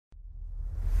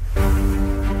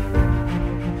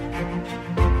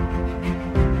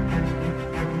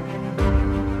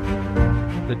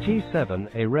The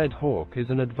T-7A Red Hawk is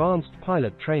an advanced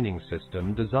pilot training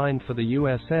system designed for the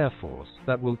U.S. Air Force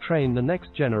that will train the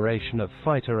next generation of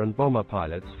fighter and bomber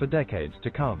pilots for decades to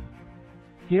come.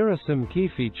 Here are some key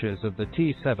features of the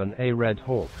T-7A Red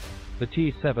Hawk. The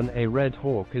T-7A Red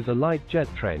Hawk is a light jet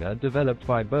trainer developed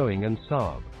by Boeing and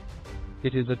Saab.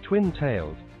 It is a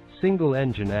twin-tailed,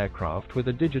 single-engine aircraft with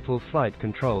a digital flight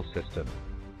control system.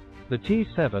 The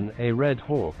T-7A Red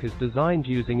Hawk is designed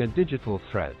using a digital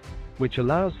thread, which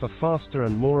allows for faster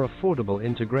and more affordable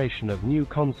integration of new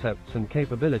concepts and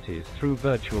capabilities through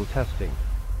virtual testing.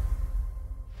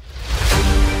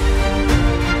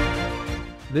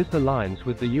 This aligns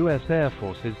with the U.S. Air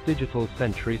Force's Digital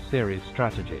Century Series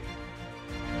strategy.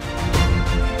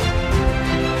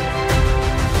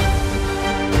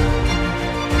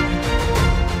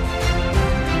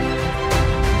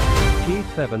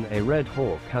 T-7A Red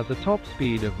Hawk has a top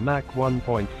speed of Mach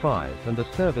 1.5 and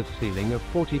a service ceiling of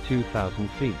 42,000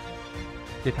 feet.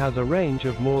 It has a range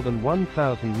of more than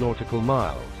 1,000 nautical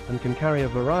miles, and can carry a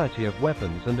variety of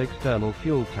weapons and external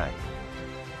fuel tanks.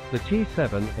 The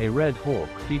T-7A Red Hawk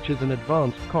features an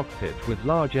advanced cockpit with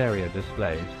large area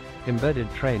displays,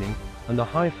 embedded training, and a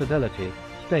high-fidelity,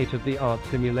 state-of-the-art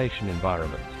simulation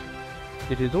environment.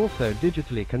 It is also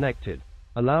digitally connected,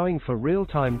 allowing for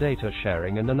real-time data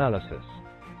sharing and analysis.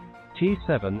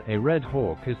 T-7A Red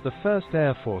Hawk is the first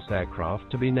Air Force aircraft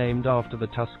to be named after the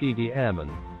Tuskegee Airmen,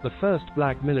 the first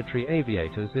black military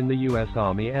aviators in the U.S.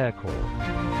 Army Air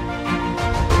Corps.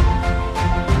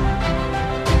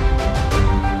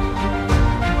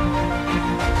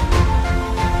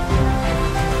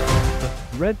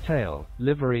 Red tail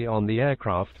livery on the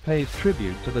aircraft pays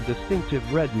tribute to the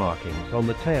distinctive red markings on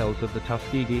the tails of the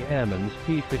Tuskegee Airmen's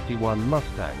P-51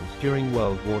 Mustangs during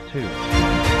World War II.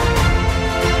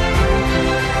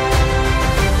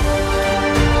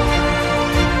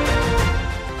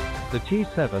 The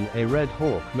T-7A Red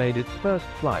Hawk made its first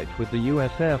flight with the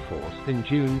U.S. Air Force in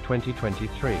June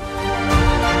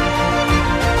 2023.